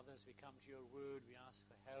as we come to your word, we ask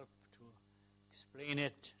for help to explain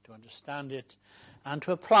it, to understand it, and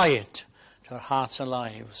to apply it to our hearts and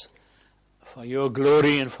lives for your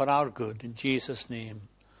glory and for our good. In Jesus' name,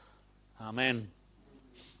 amen.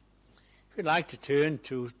 If you'd like to turn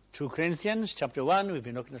to 2 Corinthians chapter 1, we've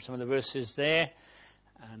been looking at some of the verses there,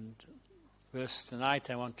 and verse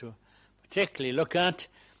tonight I want to particularly look at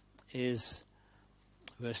is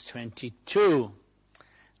verse 22.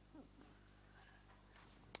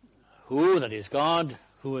 Who, that is God,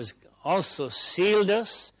 who has also sealed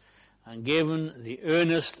us and given the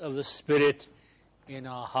earnest of the Spirit in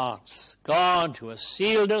our hearts. God who has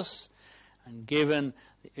sealed us and given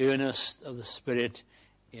the earnest of the Spirit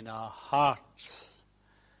in our hearts.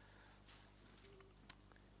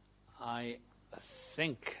 I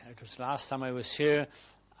think it was last time I was here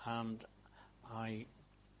and I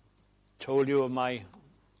told you of my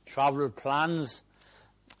travel plans,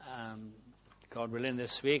 God willing,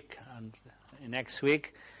 this week and next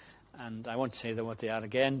week, and I won't say what they are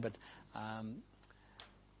again, but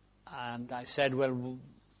and I said, well,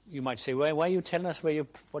 you might say, why are you telling us what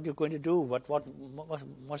you're going to do? What's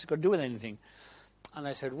it going to do with anything? And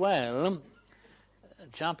I said, well,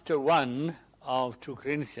 chapter 1 of 2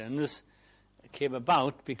 Corinthians came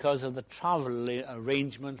about because of the travel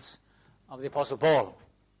arrangements of the Apostle Paul.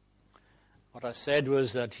 What I said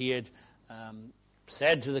was that he had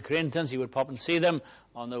said to the Corinthians he would pop and see them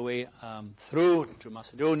on the way through to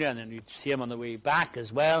Macedonia, and then he'd see them on the way back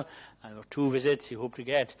as well. And there were 2 visits he hoped to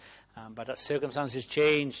get, but as circumstances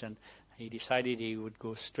changed, and he decided he would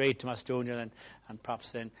go straight to Macedonia and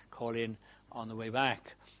perhaps then call in on the way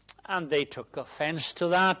back. And they took offense to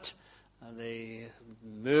that. They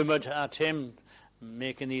murmured at him,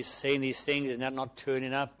 saying these things, and they're not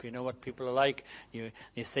turning up. You know what people are like. They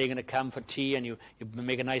say they're going to come for tea, and you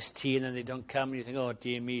make a nice tea, and then they don't come, and you think, oh,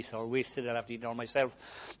 dear me, it's all wasted, I'll have to eat it all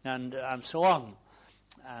myself, and so on.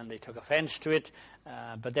 And they took offense to it,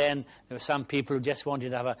 but then there were some people who just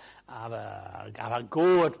wanted to have a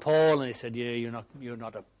go at Paul, and they said, you're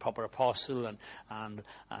not a proper apostle, and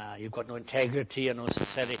you've got no integrity and no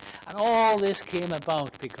sincerity. And all this came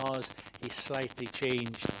about because he slightly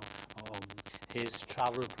changed his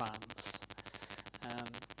travel plans.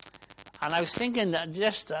 And I was thinking that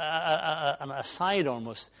just an aside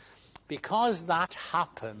almost, because that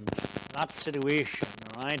happened, that situation,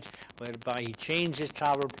 right, whereby he changed his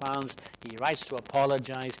travel plans, he writes to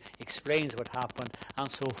apologize, explains what happened, and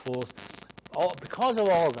so forth. Because of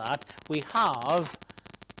all that, we have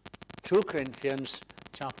 2 Corinthians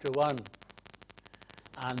chapter 1.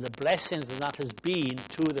 And the blessings that has been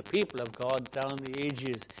to the people of God down the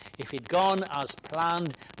ages. If he'd gone as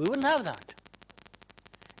planned, we wouldn't have that.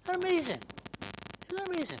 Isn't that amazing? Isn't that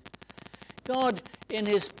amazing? God, in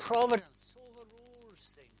his providence,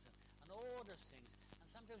 overrules things and orders things. And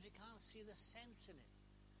sometimes we can't see the sense in it.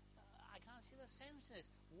 I can't see the sense in this.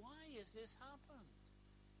 Why has this happened?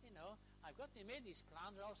 You know, they made these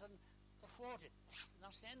plans, and all of a sudden they're thwarted. And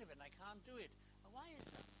that's the end of it, and I can't do it. And why is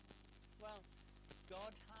that? Well,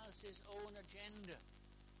 God has his own agenda.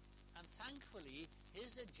 And thankfully,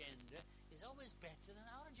 his agenda is always better than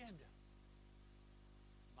our agenda.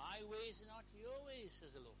 My ways are not your ways,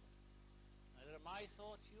 says the Lord. Neither are my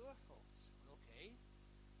thoughts your thoughts. Okay.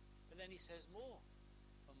 But then he says more.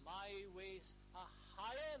 For my ways are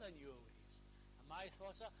higher than your ways. And my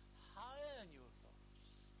thoughts are higher than your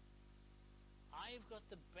thoughts. I've got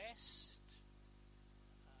the best.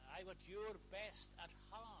 I've got your best at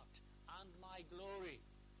heart. And my glory.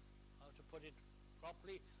 How to put it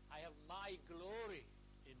properly, I have my glory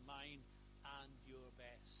in mind and your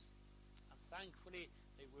best. And thankfully,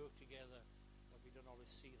 they work together, but we don't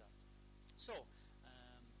always see that. So,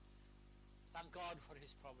 thank God for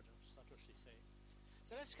his providence, that's what she say.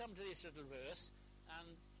 So let's come to this little verse, and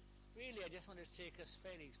really I just want to take us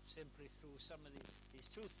fairly simply through some of these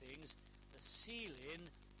 2 things, the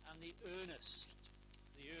sealing and the earnest.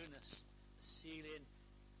 The earnest, the sealing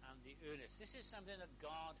and the earnest. This is something that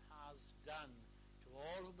God has done to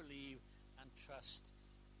all who believe and trust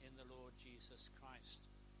in the Lord Jesus Christ.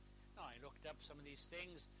 Now, I looked up some of these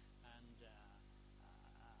things, and I'm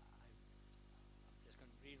just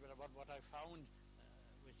going to read what I found,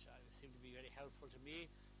 which seemed to be very helpful to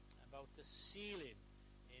me, about the sealing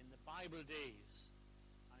in the Bible days.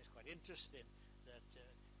 And it's quite interesting that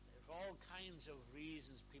there's all kinds of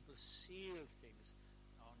reasons people seal things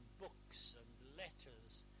on books and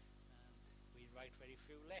letters. We write very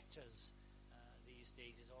few letters these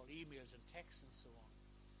days. It's all emails and texts and so on.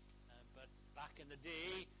 But back in the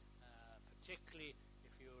day, particularly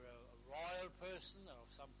if you're a royal person or of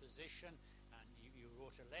some position, and you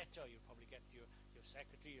wrote a letter, you'd probably get your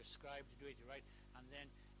secretary, your scribe to do it, right? And then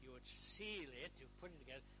you would would seal it, you put it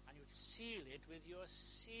together, and you would seal it with your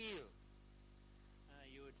seal.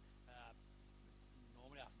 You would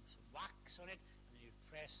normally have some wax on it, and then you'd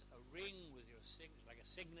press a ring with your signature, like a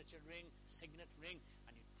signet ring,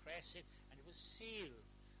 and you'd press it, and it was sealed.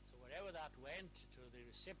 So wherever that went to the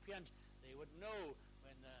recipient, they would know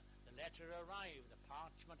when the letter arrived, the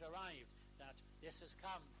parchment arrived, that this has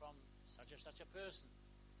come from such and such a person.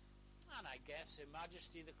 And I guess Her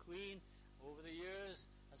Majesty the Queen, over the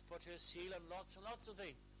years, has put her seal on lots and lots of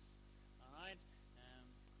things. All right?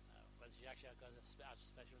 Whether she actually has a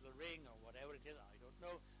special little ring or whatever it is, I don't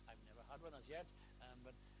know. I've never had one as yet.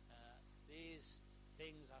 But these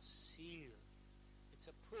things are sealed. It's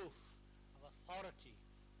a proof of authority.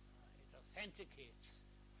 It authenticates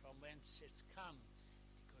from whence it's come.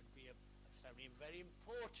 It could be something very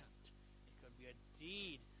important. It could be a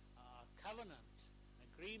deed, a covenant, an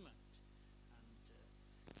agreement.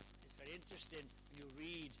 And it's very interesting when you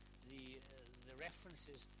read the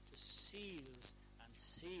references to seals and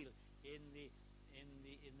seal in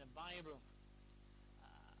the Bible.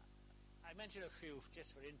 I mentioned a few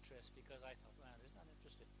just for interest because I thought, well, isn't that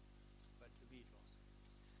interesting? But to me it was.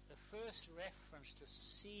 The first reference to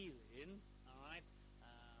sealing, all right,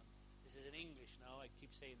 this is in English now. I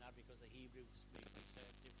keep saying that because the Hebrew speakers say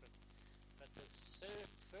it different. But the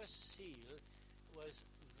first seal was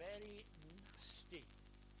very nasty.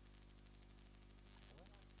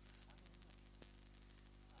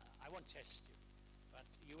 I won't test you, but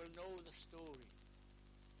you will know the story.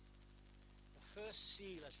 The first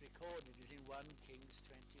seal that's recorded is in 1 Kings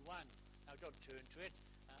 21. Now don't turn to it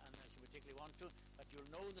unless you particularly want to, but you'll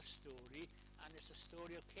know the story, and it's the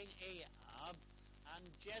story of King Ahab and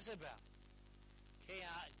Jezebel.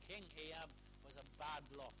 King Ahab was a bad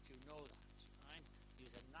lot, you know that, right? He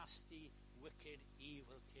was a nasty, wicked,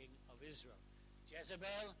 evil king of Israel.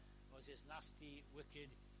 Jezebel was his nasty, wicked,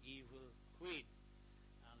 evil queen.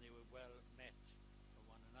 And they were well met for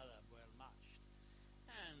one another, well matched.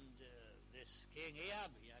 And this King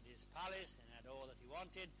Ahab, he had his palace and had all that he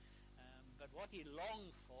wanted, but what he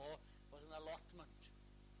longed for was an allotment.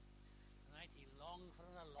 Right? He longed for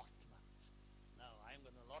an allotment. Now, I'm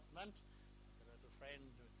got an allotment. I've got a little friend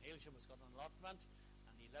in Aylsham who's got an allotment,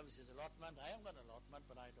 and he loves his allotment. I haven't got an allotment,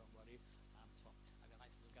 but I don't worry. I'm swamped. I've got a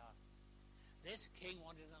nice little garden. This king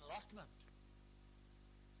wanted an allotment.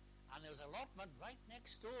 And there was an allotment right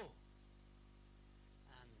next door.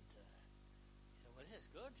 And he said, well, this is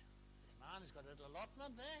good. This man has got a little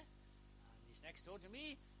allotment there, and he's next door to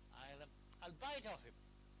me. I'll buy it off him.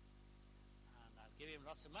 And I'll give him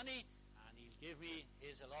lots of money, and he'll give me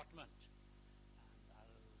his allotment. And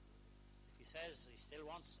if he says he still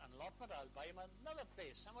wants an allotment, I'll buy him another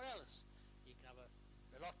place, somewhere else. He can have an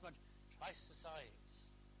allotment twice the size.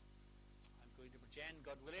 I'm going to Bridgend,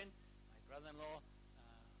 God willing, my brother-in-law,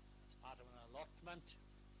 as part of an allotment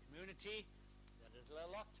community, a little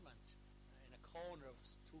allotment in a corner of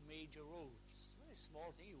two major roads. A very small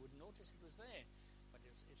thing, you wouldn't notice it was there, but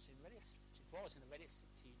it was in a very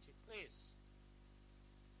strategic place.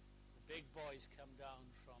 The big boys come down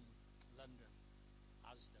from London,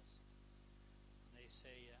 Asda's, and they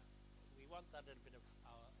say, we want that little bit of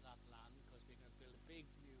that land because we're going to build a big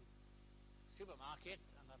new supermarket,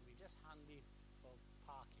 and that'll be just handy for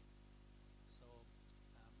parking. So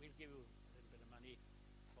we'll give you a little bit of money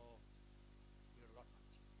for your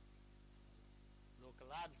allotment. The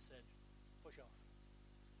local lad said, push off.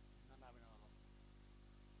 Not having an allotment.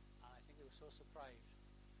 And I think they were so surprised.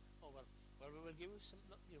 Oh, well, we will give you some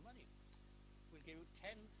your money. We'll give you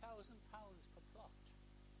 £10,000 per plot.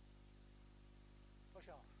 Push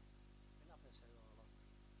off. We're not going to sell your allotment.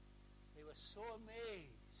 They were so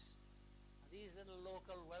amazed. And these little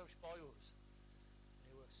local Welsh boys,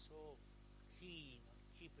 they were so keen on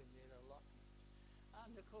keeping their allotment.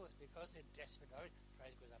 And of course, because they're desperate, the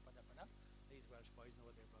price goes up and up and up. These Welsh boys know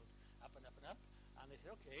what they're about. Up and up and up. And they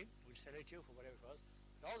said, okay, we'll sell it to you for whatever it was.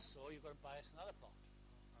 But also, you've got to buy us another plot.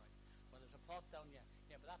 Oh, all right. Well, there's a plot down here.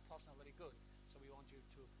 Yeah, but that plot's not very good. So we want you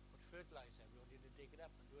to put fertilizer. We want you to dig it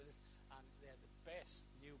up and do this. And they're the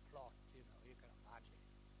best new plot, you can imagine.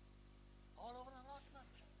 All over an allotment.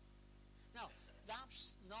 Now,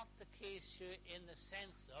 that's not the case here in the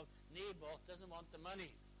sense of Naboth doesn't want the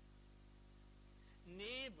money.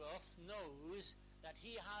 Naboth knows that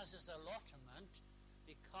he has his allotment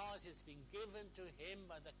because it's been given to him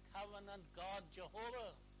by the covenant God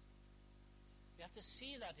Jehovah. You have to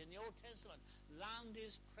see that in the Old Testament. Land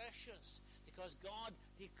is precious because God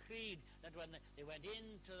decreed that when they went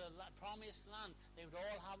into the promised land, they would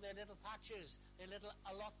all have their little patches, their little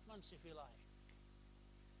allotments, if you like.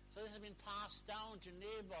 So this has been passed down to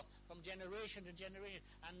Naboth from generation to generation,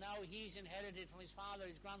 and now he's inherited from his father,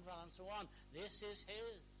 his grandfather, and so on. This is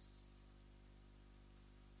his.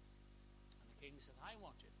 And the king says, I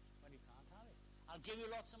want it. Well, you can't have it. I'll give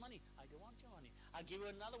you lots of money. I don't want your money. I'll give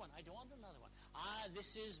you another one. I don't want another one.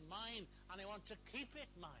 This is mine, and I want to keep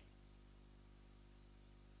it mine.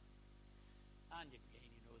 And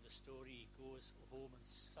again, you know the story. He goes home and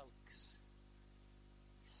sulks.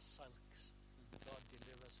 He sulks. And God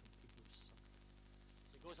delivers from people who sulk.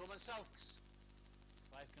 So he goes home and sulks. His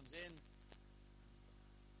wife comes in.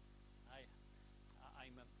 And,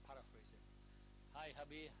 I'm paraphrasing. Hi,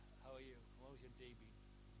 hubby. How are you? How's your day been?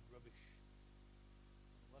 Rubbish.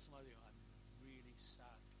 What's the matter with you? I'm really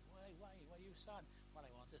sad. Why are you sad? Well,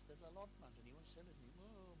 I want this little allotment, and he won't sell it to me.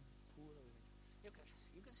 Oh, poor old. You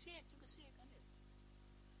can see it, can't you?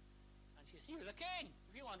 And she says, you're the king.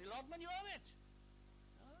 If you want the allotment, you have it.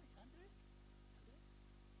 No, you can't do it.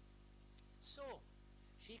 So,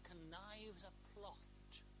 she connives a plot.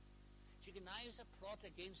 She connives a plot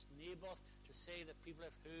against Naboth to say that people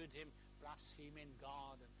have heard him blaspheming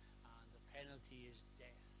God, and the penalty is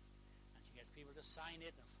death. And she gets people to sign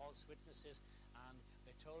it and false witnesses, and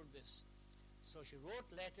we're told this. So she wrote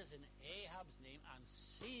letters in Ahab's name and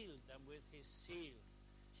sealed them with his seal.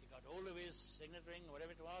 She got hold of his signet ring, or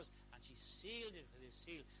whatever it was, and she sealed it with his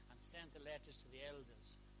seal and sent the letters to the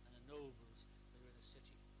elders and the nobles that were in the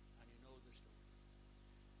city. And you know the story.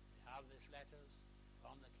 They have these letters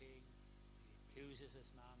from the king. He accuses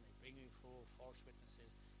this man. They bring him before false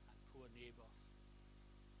witnesses, and poor Naboth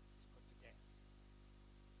is put to death.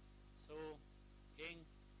 So, king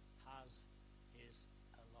has his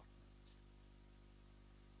allotment,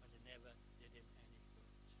 but it never did him any good.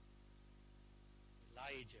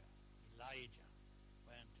 Elijah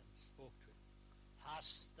went and spoke to him.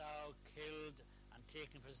 Hast thou killed and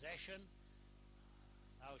taken possession?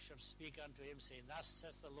 Thou shalt speak unto him, saying, Thus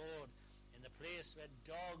saith the Lord, in the place where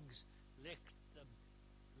dogs licked the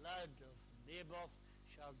blood of Naboth,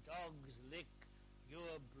 shall dogs lick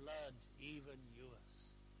your blood, even yours.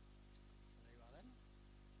 So there you are then.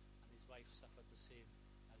 And his wife suffered the same,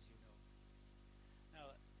 as you know. Now,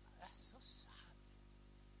 that's so sad.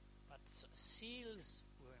 But seals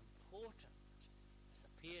were important. This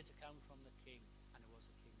appeared to come from the king, and it was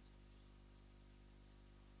the king's wish.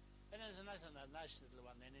 Then there's another nice little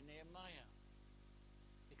one then in Nehemiah.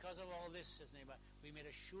 Because of all this, says Nehemiah, we made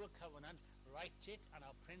a sure covenant, write it, and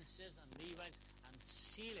our princes and Levites, and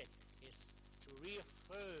seal it. It's to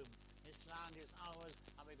reaffirm this land is ours,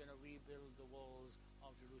 and we're going to rebuild the walls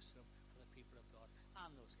of Jerusalem for the people of God,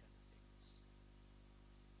 and those kind of things.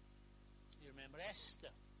 You remember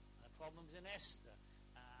Esther. The problems in Esther,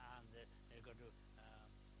 and they're going to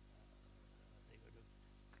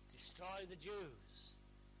destroy the Jews.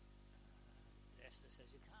 Esther says,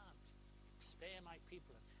 you can't spare my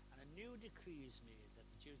people, and a new decree is made that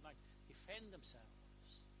the Jews might defend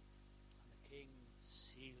themselves, and the king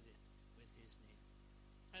sealed it with his name.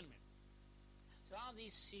 Anyway, so are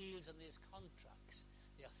these seals and these contracts,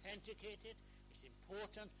 they authenticated. It's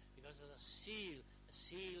important because there's a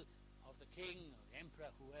seal of the king or the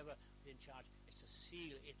emperor, whoever is in charge. It's a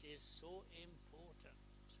seal. It is so important.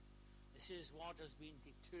 This is what has been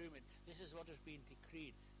determined. This is what has been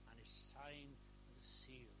decreed, and it's signed with a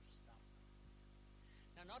seal stamp.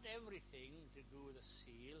 Now, not everything to do with a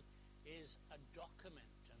seal is a document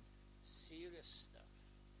and serious stuff.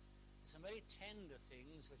 There's some very tender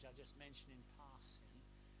things which I just mentioned in passing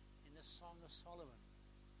in the Song of Solomon.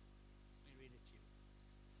 Let me read it to you.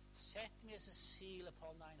 Set me as a seal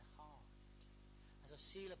upon thine heart, as a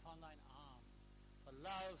seal upon thine arm. For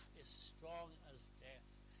love is strong as death.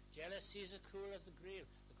 Jealousy is as cruel as the grave.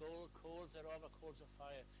 The gold coals thereof are coals of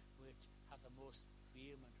fire, which hath a most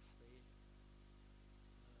vehement flame.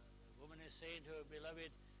 The woman is saying to her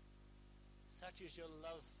beloved, such is your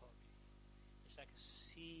love for me. It's like a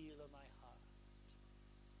seal on my heart.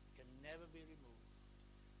 It can never be removed.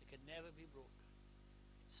 It can never be broken.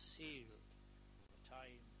 It's sealed for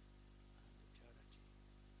time and eternity.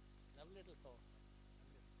 Lovely little thought.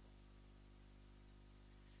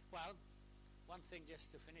 Well, one thing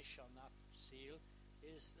just to finish on that seal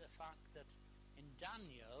is the fact that in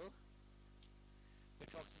Daniel, we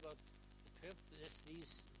talked about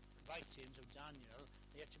these writings of Daniel,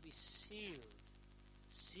 they are to be sealed.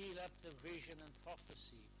 Seal up the vision and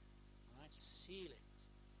prophecy. All right? Seal it.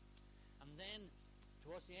 And then,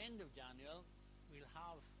 towards the end of Daniel, we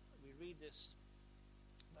read this,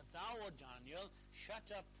 but thou, O Daniel,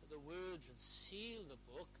 shut up the words and seal the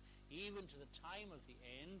book, even to the time of the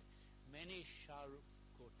end. Many shall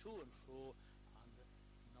go to and fro, and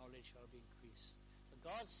knowledge shall be increased. So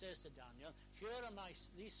God says to Daniel, here are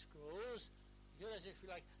these scrolls. Here is, if you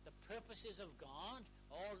like, the purposes of God,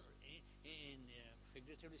 all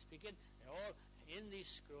figuratively speaking, they're all in these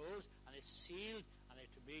scrolls, and it's sealed, and they're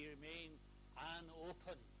to remain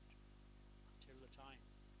unopened until the time.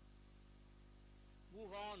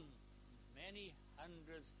 Move on many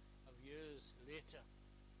hundreds of years later,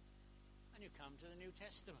 and you come to the New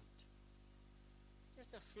Testament.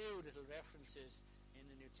 Just a few little references in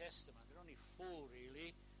the New Testament. There are only 4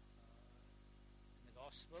 really, in the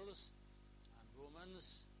Gospels and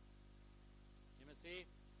Romans, Timothy,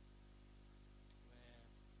 where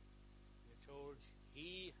we're told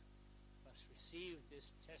he has received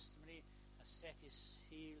this testimony, has set his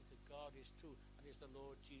seal that God is true, and is the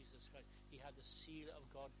Lord Jesus Christ. He had the seal of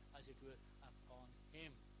God, as it were, upon him.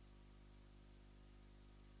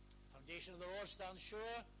 The foundation of the Lord stands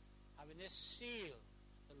sure, having this seal,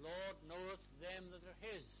 the Lord knoweth them that are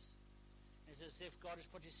his. It's as if God has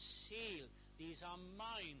put his seal. These are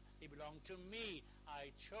mine. They belong to me.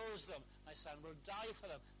 I chose them. My Son will die for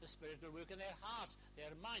them. The Spirit will work in their hearts. They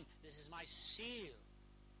are mine. This is my seal.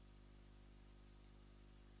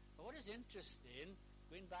 But what is interesting,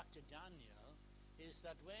 going back to Daniel, is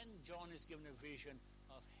that when John is given a vision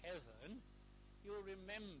of heaven, you'll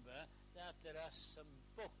remember that there are some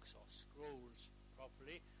books, or scrolls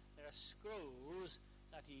properly. There are scrolls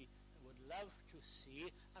that he would love to see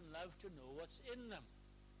and love to know what's in them.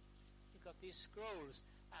 You've got these scrolls,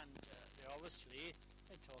 and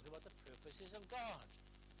they talk about the purposes of God,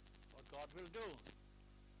 what God will do.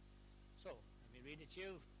 So, let me read it to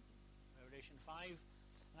you, Revelation 5.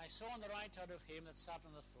 And I saw on the right hand of him that sat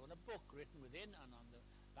on the throne a book written within and on the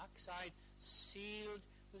backside, sealed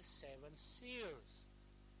with 7 seals.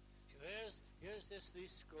 So here's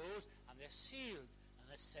these scrolls, and they're sealed, and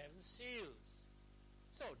there's 7 seals.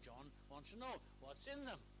 So John wants to know what's in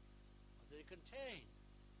them, what do they contain.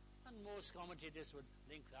 And most commentators would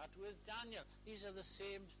link that with Daniel. These are the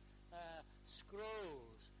same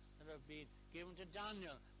scrolls that have been given to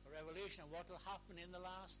Daniel for revelation of what will happen in the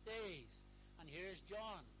last days. And here's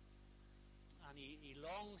John, and he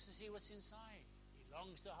longs to see what's inside. He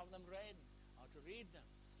longs to have them read, or to read them.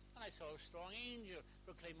 And I saw a strong angel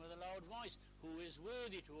proclaiming with a loud voice, who is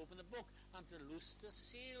worthy to open the book and to loose the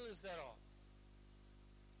seals thereof.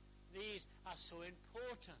 These are so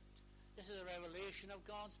important. This is a revelation of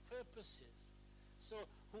God's purposes. So,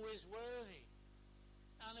 who is worthy?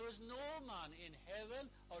 And there was no man in heaven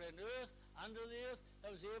or in earth, under the earth,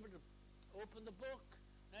 that was able to open the book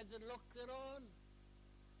and to look thereon.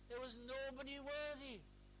 There was nobody worthy.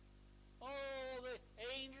 Oh, the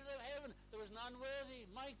angels of heaven, there was none worthy.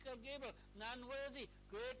 Michael, Gabriel, none worthy.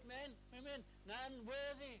 Great men, women, none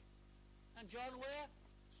worthy. And John wept?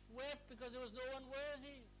 Wept because there was no one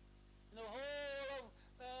worthy. In the whole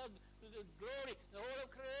of the glory, the whole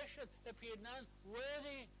of creation, there appeared none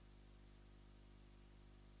worthy.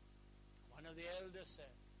 One of the elders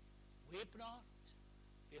said, weep not.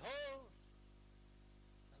 Behold,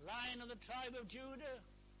 the Lion of the tribe of Judah,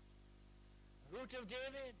 the Root of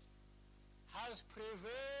David, has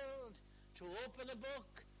prevailed to open the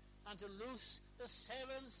book and to loose the 7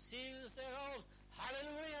 seals thereof.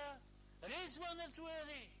 Hallelujah! There is one that's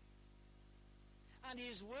worthy. And he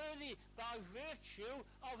is worthy by virtue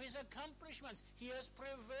of his accomplishments. He has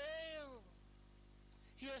prevailed.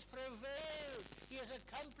 He has prevailed. He has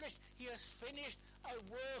accomplished. He has finished a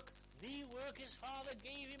work. The work his Father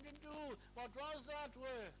gave him to do. What was that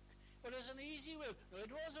work? Well, it was an easy work. No,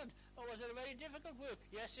 it wasn't. Or was it a very difficult work?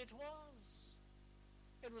 Yes, it was.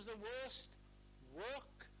 It was the worst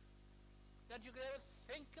work that you could ever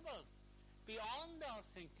think about, beyond our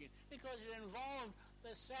thinking, because it involved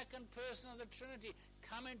the second person of the Trinity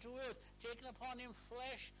coming to earth, taking upon him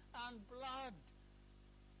flesh and blood.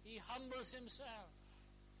 He humbles himself.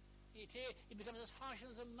 He becomes as fashion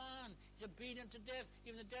as a man. He's obedient to death,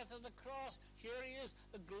 even the death of the cross. Here he is,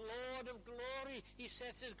 the Lord of glory. He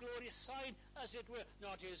sets his glory aside, as it were,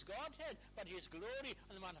 not his Godhead, but his glory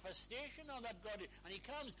and the manifestation of that Godhead. And he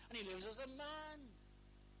comes and he lives as a man.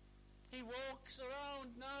 He walks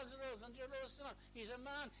around Nazareth and Jerusalem. He's a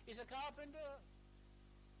man. He's a carpenter.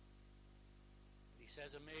 He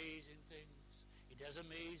says amazing things. He does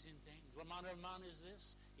amazing things. What manner of man is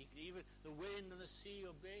this? He can even the wind and the sea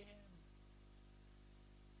obey him.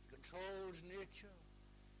 He controls nature.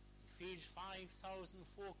 He feeds 5,000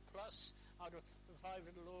 folk plus out of the 5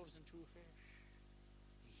 little loaves and 2 fish.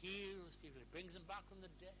 He heals people. He brings them back from the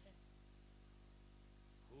dead.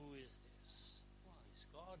 Who is this? Well, he's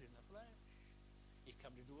God in the flesh. He's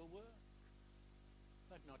come to do a work.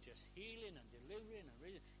 But not just healing and delivering and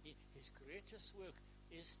raising. His greatest work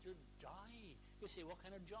is to die. You say, what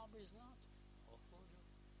kind of job is that? Awful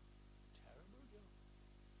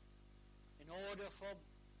In order for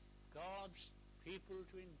God's people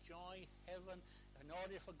to enjoy heaven, in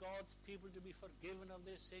order for God's people to be forgiven of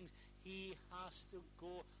these things, he has to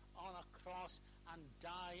go on a cross and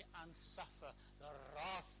die and suffer the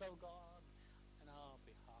wrath of God in our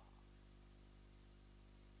behalf.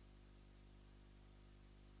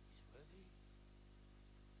 He's worthy.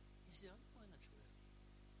 He's the only one that's worthy.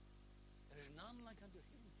 There is none like unto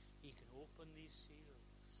him. He can open these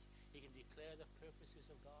seals. He can declare the purposes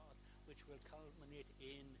of God, which will culminate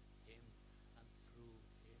in him and through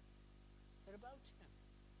him. They're about him.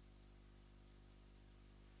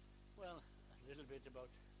 Well, a little bit about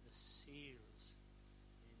the seals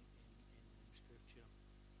in Scripture.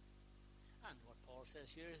 And what Paul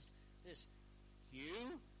says here is this: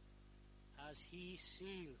 you, as he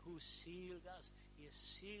sealed, who sealed us, he has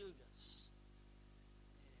sealed us.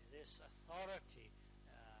 This authority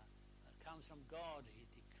that comes from God, he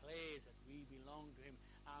declares that we belong to him,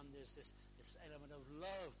 and there's this element of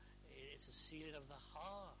love. It's a sealing of the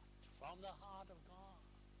heart, from the heart of God.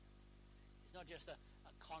 It's not just a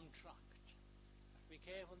contract. Be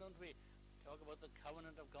careful, don't we? Talk about the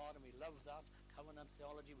covenant of God, and we love that. Covenant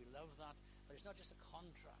theology, we love that. But it's not just a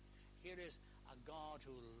contract. Here is a God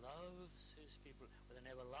who loves his people with an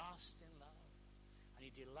everlasting love. And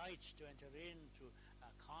he delights to enter into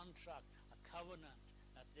a contract, a covenant,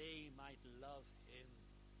 that they might love him.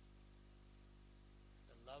 It's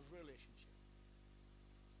a love relationship.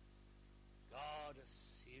 God has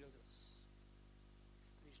sealed us.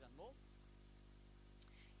 But he's done more.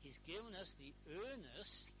 He's given us the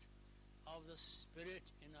earnest of the Spirit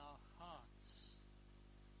in our hearts.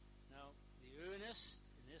 Now, the earnest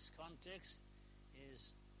in this context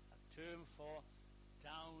is a term for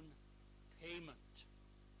down payment.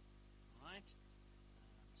 All right?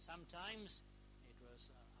 Sometimes it was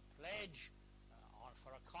a pledge or for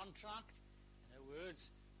a contract. In other words,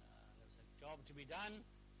 there's a job to be done,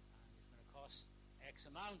 and it's going to cost X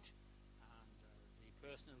amount. The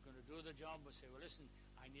person who's going to do the job will say, well, listen,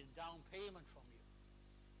 I need a down payment from you.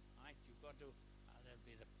 Right? You've got to, there'll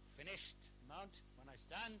be the finished amount when it's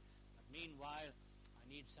done, but meanwhile, I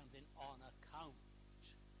need something on account.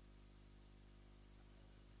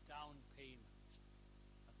 Down payment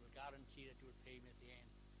that will guarantee that you will pay me at the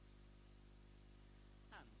end.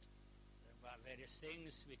 And there are various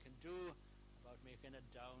things we can do about making a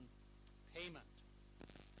down payment.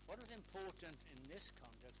 What was important in this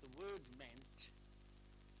context, the word meant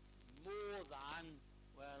more than,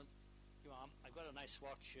 well, I've got a nice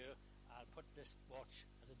watch here, I'll put this watch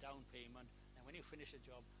as a down payment, and when you finish the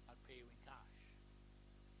job, I'll pay you in cash.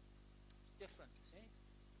 It's different, see?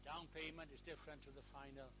 Down payment is different to the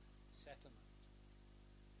final settlement.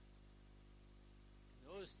 In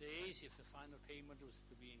those days, if the final payment was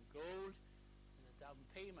to be in gold, then the down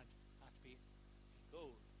payment had to be in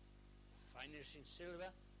gold. Finance in silver,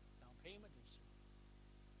 down payment in silver.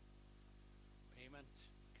 Payment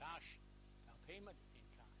cash, down payment in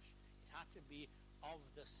cash. It had to be of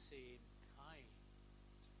the same kind.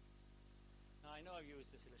 Now, I know I've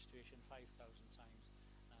used this illustration 5,000 times,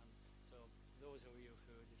 so those of you who've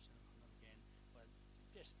heard it again, well,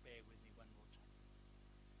 just bear with me one more time.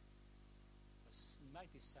 There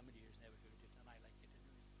might be somebody who's never heard it, and I like it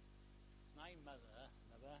anyway. My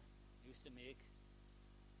mother used to make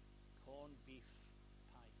corned beef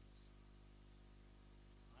pies,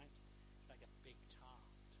 right? Like a big tart.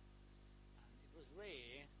 And it was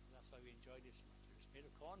rare, that's why we enjoyed it so much. It was made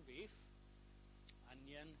of corned beef,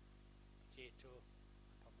 onion, potato, and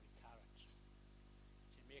probably carrots.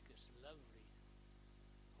 She'd make this lovely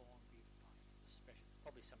corned beef pie. It was special.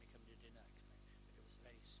 Probably somebody coming to dinner, I expect, but it was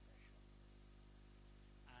very special.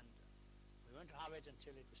 And we weren't to have it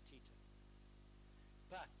until it was tea time.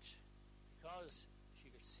 But because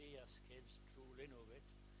she could see us kids drooling over it,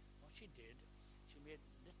 what she did, she made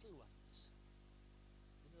little ones,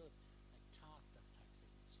 little like tartlet type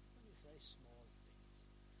things, only very small things.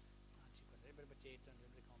 And she put a little bit of potato and a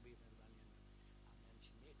little bit of corned beef and a little onion, and then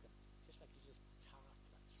she made them just like little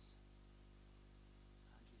tartlets.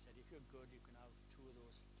 And she said, if you're good, you can have 2 of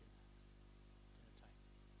those at dinner time,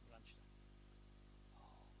 lunchtime.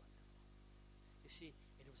 Oh, wonderful. You see,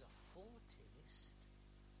 it was a foretaste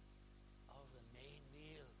of the main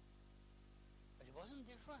meal. But it wasn't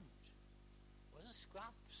different. It wasn't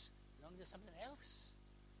scraps belonging to something else.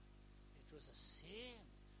 It was the same.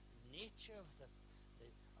 The nature of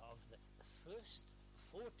the first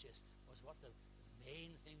foretaste was what the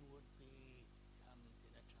main thing would be come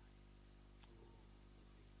dinner time. Oh,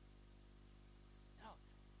 lovely. Now,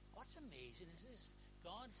 what's amazing is this.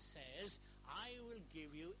 God says, I will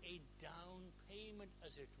give you a down payment,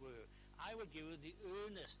 as it were. I will give you the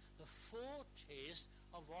earnest, the foretaste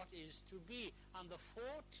of what is to be. And the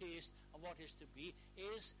foretaste of what is to be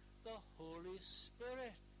is the Holy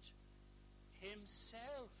Spirit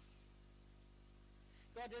himself.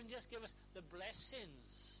 God doesn't just give us the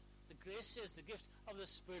blessings, the graces, the gifts of the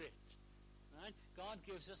Spirit. Right? God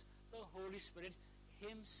gives us the Holy Spirit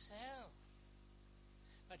himself.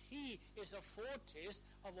 But he is a foretaste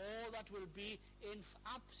of all that will be in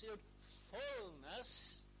absolute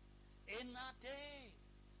fullness in that day.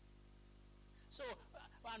 So,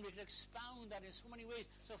 and we can expound that in so many ways.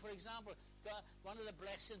 So, for example, one of the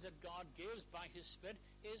blessings that God gives by his Spirit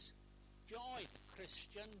is joy,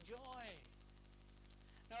 Christian joy.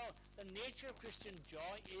 Now, the nature of Christian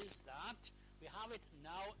joy is that we have it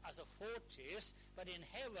now as a foretaste, but in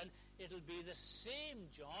heaven it'll be the same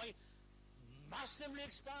joy, massively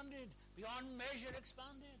expanded, beyond measure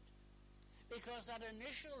expanded. Because that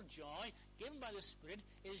initial joy given by the Spirit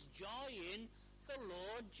is joy in the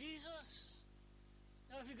Lord Jesus.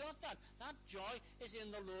 Now, if you got that joy is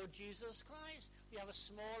in the Lord Jesus Christ. We have a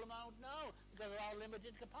small amount now because of our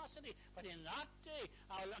limited capacity. But in that day,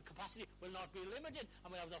 our capacity will not be limited,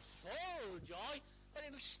 and we'll have the full joy, but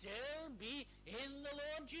it'll still be in the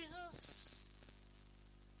Lord Jesus.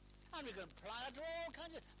 And we can apply that to all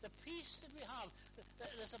kinds of the peace that we have.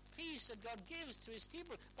 There's a peace that God gives to his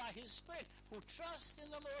people by his Spirit who trust in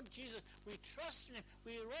the Lord Jesus. We trust in him.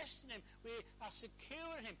 We rest in him. We are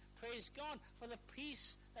secure in him. Praise God for the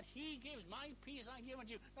peace that he gives. My peace I give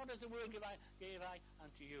unto you. Not as the world give I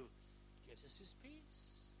unto you. He gives us his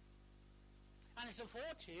peace. And it's a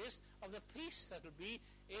foretaste of the peace that will be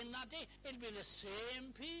in that day. It'll be the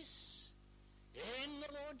same peace in the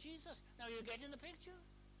Lord Jesus. Now you're getting the picture?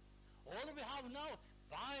 All that we have now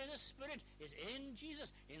by the Spirit is in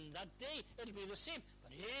Jesus. In that day, it'll be the same.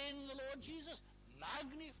 But in the Lord Jesus,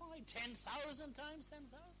 magnified 10,000 times 10,000.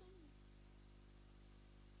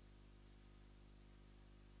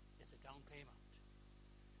 It's a down payment.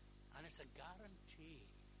 And it's a guarantee.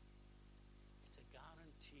 It's a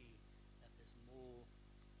guarantee that there's more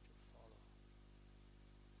to follow.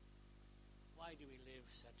 Why do we live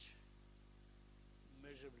such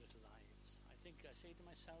miserable little lives? I say to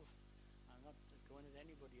myself, I'm not going at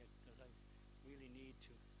anybody because I really need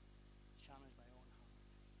to challenge my own heart.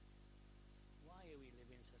 Why are we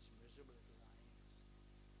living such miserable little lives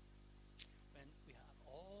when we have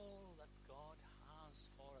all that God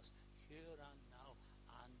has for us here and now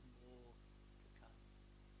and more to come?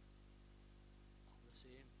 All the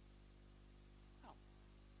same. Now,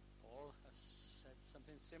 Paul has said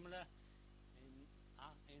something similar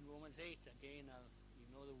in Romans 8. Again, you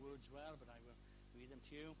know the words well, but I will read them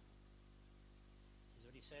to you. This is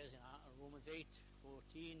what he says in Romans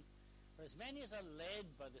 8:14. For as many as are led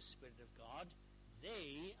by the Spirit of God,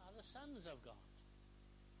 they are the sons of God.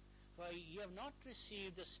 For you have not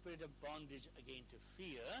received the spirit of bondage again to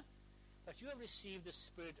fear, but you have received the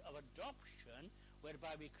spirit of adoption,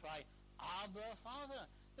 whereby we cry, Abba, Father.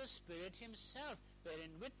 The Spirit himself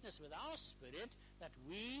bearing witness with our spirit that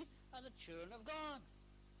we are the children of God.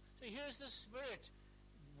 So here's the Spirit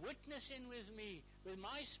witnessing with me, with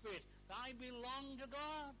my spirit, that I belong to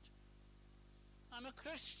God. I'm a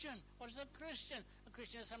Christian. What is a Christian? A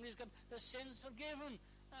Christian is somebody who's got their sins forgiven.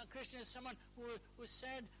 A Christian is someone who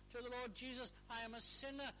said to the Lord Jesus, I am a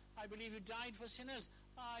sinner. I believe you died for sinners.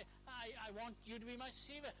 I want you to be my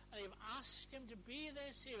Savior. And they've asked him to be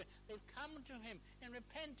their Savior. They've come to him in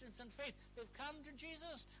repentance and faith. They've come to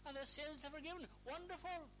Jesus and their sins are forgiven.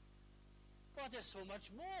 Wonderful. But there's so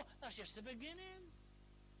much more. That's just the beginning.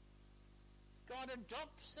 God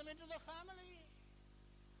adopts them into the family.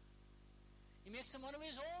 He makes them one of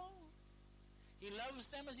his own. He loves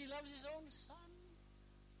them as he loves his own son.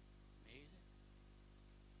 Amazing.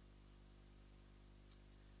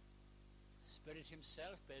 The Spirit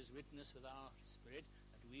himself bears witness with our spirit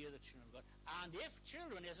that we are the children of God. And if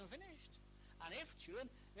children, he hasn't finished. And if children,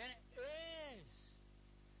 then heirs.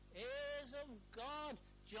 Heirs of God,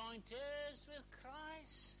 joint heirs with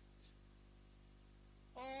Christ.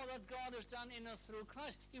 All that God has done in and through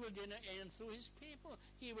Christ, he will do in and through his people.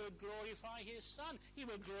 He will glorify his Son. He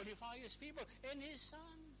will glorify his people in his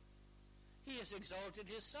Son. He has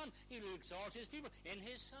exalted his Son. He will exalt his people in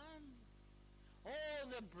his Son. All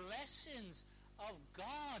the blessings of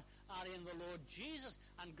God are in the Lord Jesus,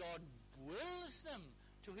 and God wills them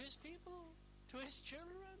to his people, to his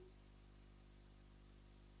children.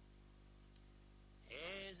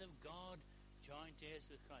 Heirs of God, joint heirs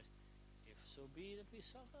with Christ. If so be that we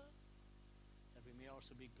suffer, that we may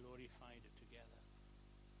also be glorified together.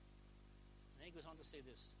 And he goes on to say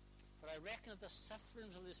this, for I reckon that the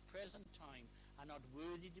sufferings of this present time are not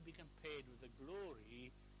worthy to be compared with the glory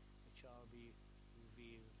which shall be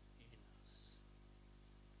revealed in us.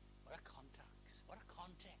 What a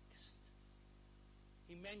context.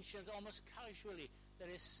 He mentions almost casually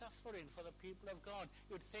there is suffering for the people of God.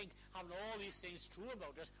 You'd think, having all these things true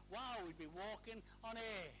about us, wow, we'd be walking on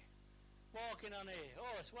air. Walking on air.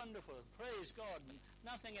 Oh, it's wonderful. Praise God.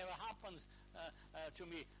 Nothing ever happens to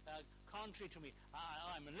me, contrary to me.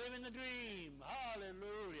 I'm living the dream.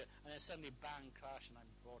 Hallelujah. And then suddenly, bang, crash, and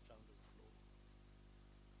I'm brought down to the floor.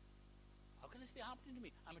 How can this be happening to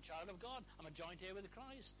me? I'm a child of God. I'm a joint heir with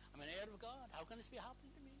Christ. I'm an heir of God. How can this be happening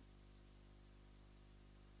to me?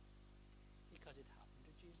 Because it happened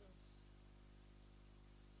to Jesus.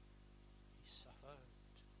 He suffered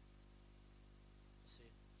the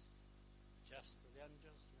sins, the just or the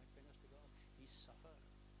unjust, might bring us to God. He suffered.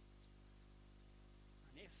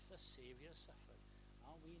 And if the Saviour suffered,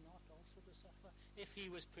 are we not also to suffer? If he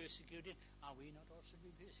was persecuted, are we not also to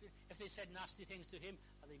be persecuted? If they said nasty things to him,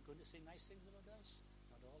 are they going to say nice things about us?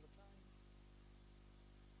 Not all the time.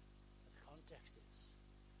 But the context is,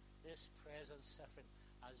 this present suffering,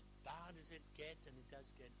 as bad as it gets, and it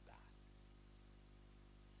does get bad,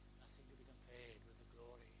 there's nothing to be compared with the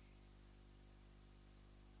glory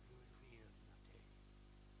we will feel in that day.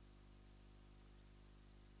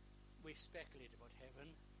 We speculate about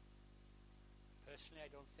heaven. Personally,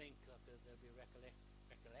 I don't think that there'll be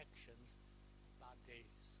recollections of bad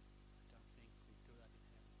days. I don't think we do that in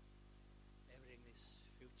heaven. Everything is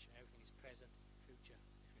future, everything is present, future,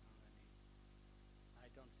 if you know what I mean. I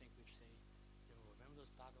don't think we'd say, remember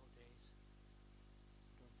those bad old days?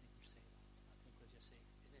 I don't think we'll say that. I think we'll just say,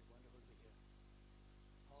 isn't it wonderful to be here?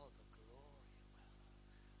 Oh, the glory. Well,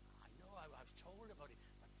 I know I was told about it,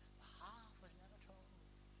 but the half was never told.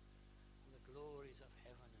 And the glories of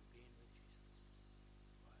heaven and being with Jesus.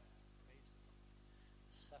 Well, praise the Lord.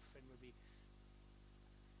 The suffering will be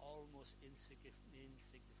almost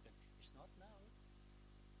insignificant. It's not now.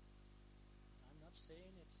 I'm not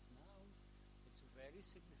saying it's now. It's very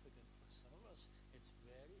significant for some of us. It's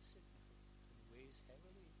very significant and weighs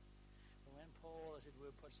heavily. But when Paul, as it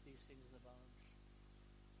were, puts these things in the balance,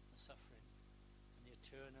 the suffering and the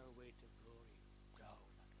eternal weight of glory, down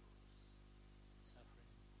that goes. The suffering,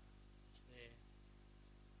 it's there,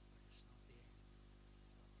 but it's not the end. It's not the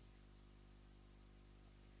end.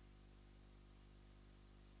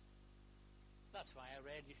 Not the end. That's why I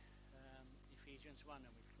read Ephesians 1,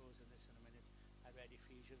 and we'll close on this in a minute. I read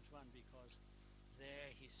Ephesians 1 because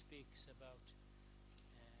there he speaks about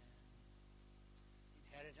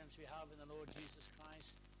inheritance we have in the Lord Jesus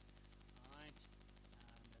Christ. All right.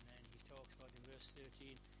 And then he talks about in verse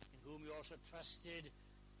 13, in whom you also trusted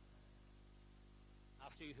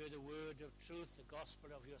after you heard the word of truth, the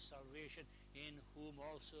gospel of your salvation, in whom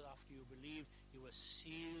also after you believed, you were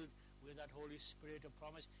sealed with that Holy Spirit of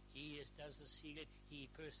promise. He does the sealing. He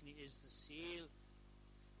personally is the seal,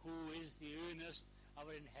 who is the earnest of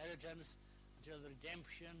our inheritance until the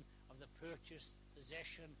redemption of the purchased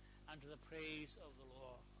possession unto the praise of the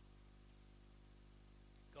Lord.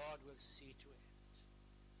 God will see to it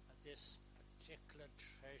that this particular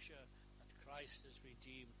treasure that Christ has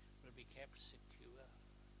redeemed will be kept secure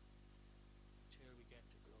until we get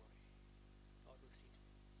to glory. God will see to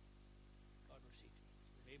it. God will see to it.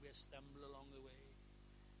 There may be a stumble along the way,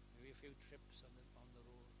 maybe a few trips on the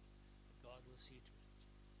road, but God will see to it.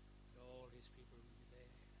 And all his people will be there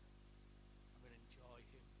and will enjoy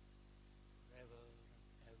him forever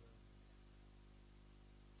and ever and ever.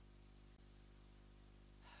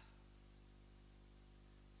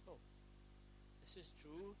 So, this is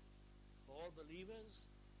true of all believers,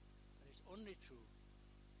 but it's only true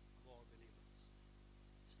of all believers.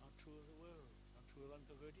 It's not true of the world. It's not true of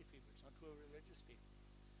unconverted people. It's not true of religious people.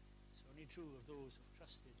 It's only true of those who've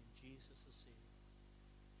trusted in Jesus the Savior,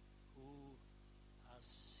 who has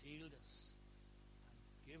sealed us and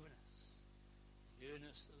given us the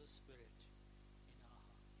earnest of the Spirit in our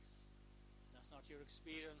hearts. If that's not your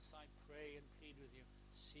experience, I pray and plead with you.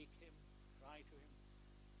 Seek him, cry to him,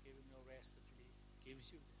 give him no rest until he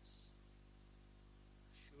gives you this.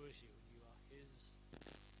 Assures you you are his,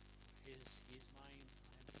 he is mine,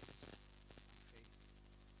 I am his, by faith in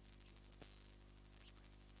Jesus. Let's pray.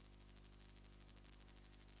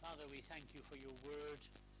 Father, we thank you for your word.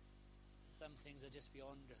 Some things are just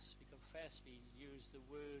beyond us. We confess we use the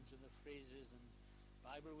words and the phrases and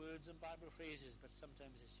Bible words and Bible phrases, but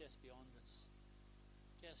sometimes it's just beyond us.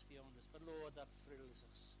 Just beyond us. But Lord, that thrills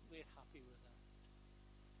us. We're happy with that.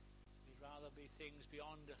 We'd rather be things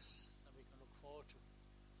beyond us that we can look forward to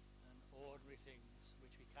than ordinary things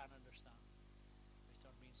which we can understand, which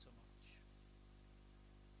don't mean so much.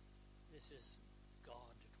 This is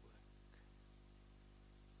God at work.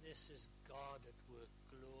 This is God at work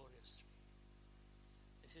gloriously.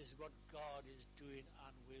 This is what God is doing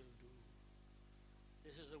and will do.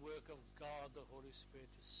 This is the work of God, the Holy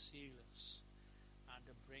Spirit, to seal us and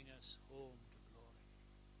to bring us home to glory.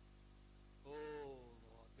 Oh,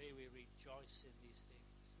 Lord, may we rejoice in these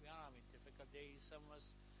things. We are having difficult days. Some of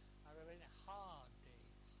us are having hard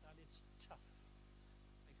days, and it's tough.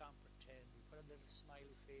 We can't pretend. We put a little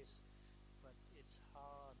smiley face, but it's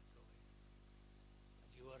hard going.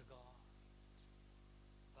 But you are God.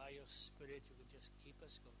 By your Spirit, you will just keep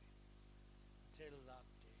us going until that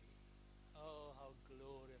day. Oh, how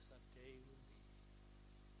glorious that day will be.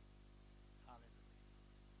 Hallelujah.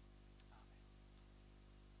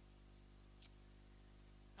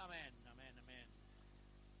 Amen. Amen, amen, amen.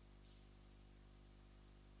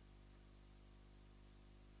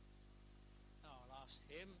 Our last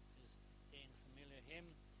hymn is a familiar hymn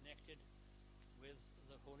connected with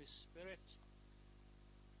the Holy Spirit.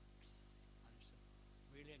 And it's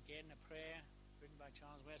really again a prayer written by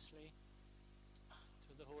Charles Wesley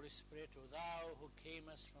to the Holy Spirit. O thou who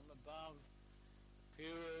camest from above, the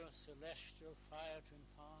pure celestial fire to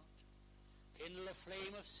impart, kindle a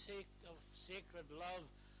flame of sacred love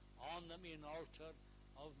on the mean altar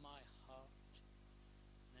of my heart.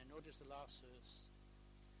 And then notice the last verse.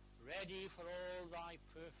 Ready for all thy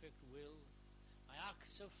perfect will, my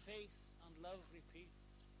acts of faith and love repeat,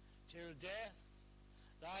 till death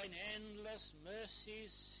thine endless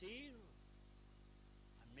mercies seal,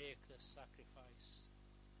 and make the sacrifice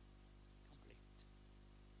complete.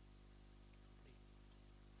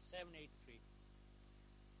 783.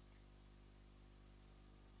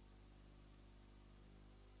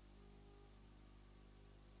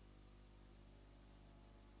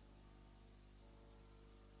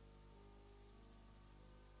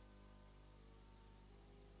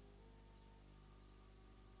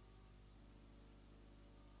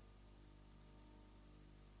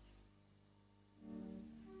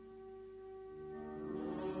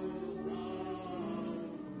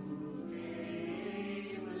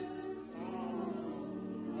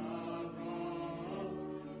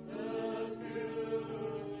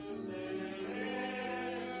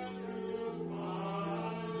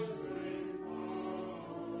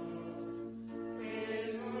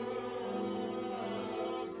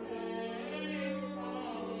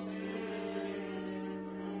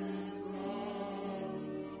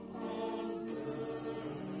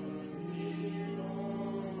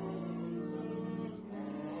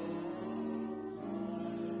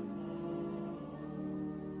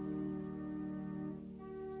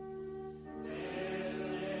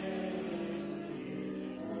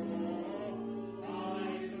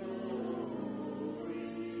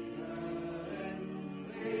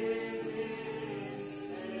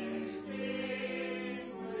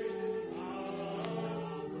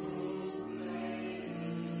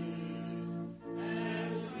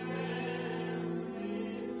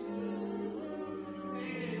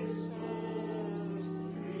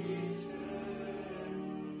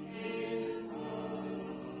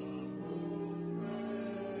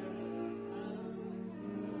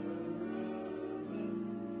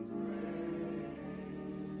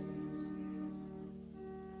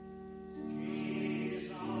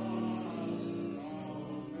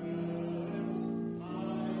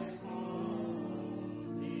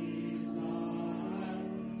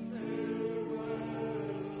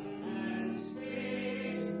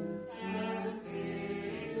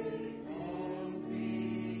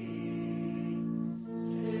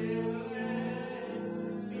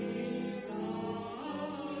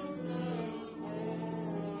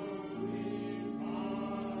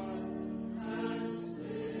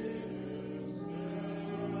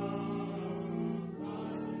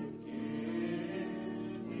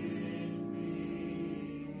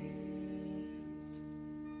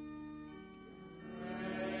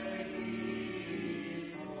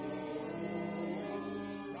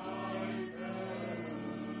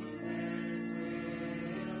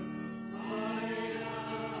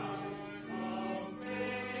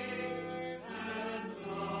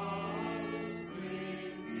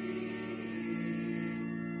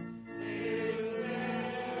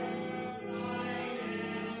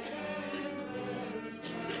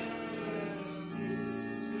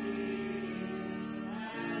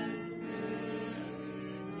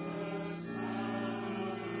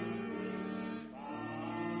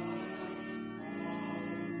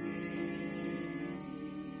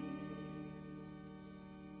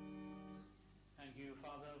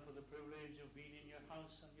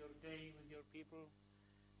 house on your day with your people,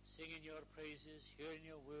 singing your praises, hearing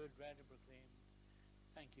your word read and proclaimed.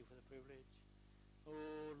 Thank you for the privilege.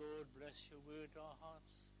 Oh, Lord, bless your word to our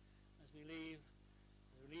hearts as we leave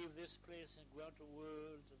this place and go out to a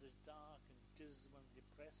world that is dark and dismal and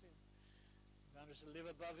depressing. Grant us to live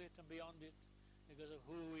above it and beyond it because of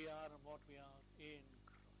who we are and what we are in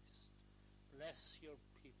Christ. Bless your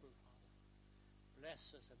people, Father.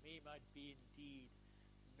 Bless us that we might be indeed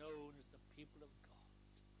known as the people of God.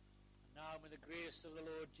 And now may the grace of the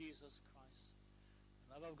Lord Jesus Christ,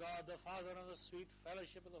 the love of God the Father, and the sweet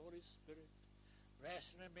fellowship of the Holy Spirit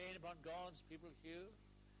rest and remain upon God's people here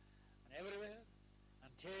and everywhere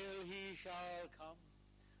until he shall come,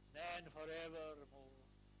 then forevermore.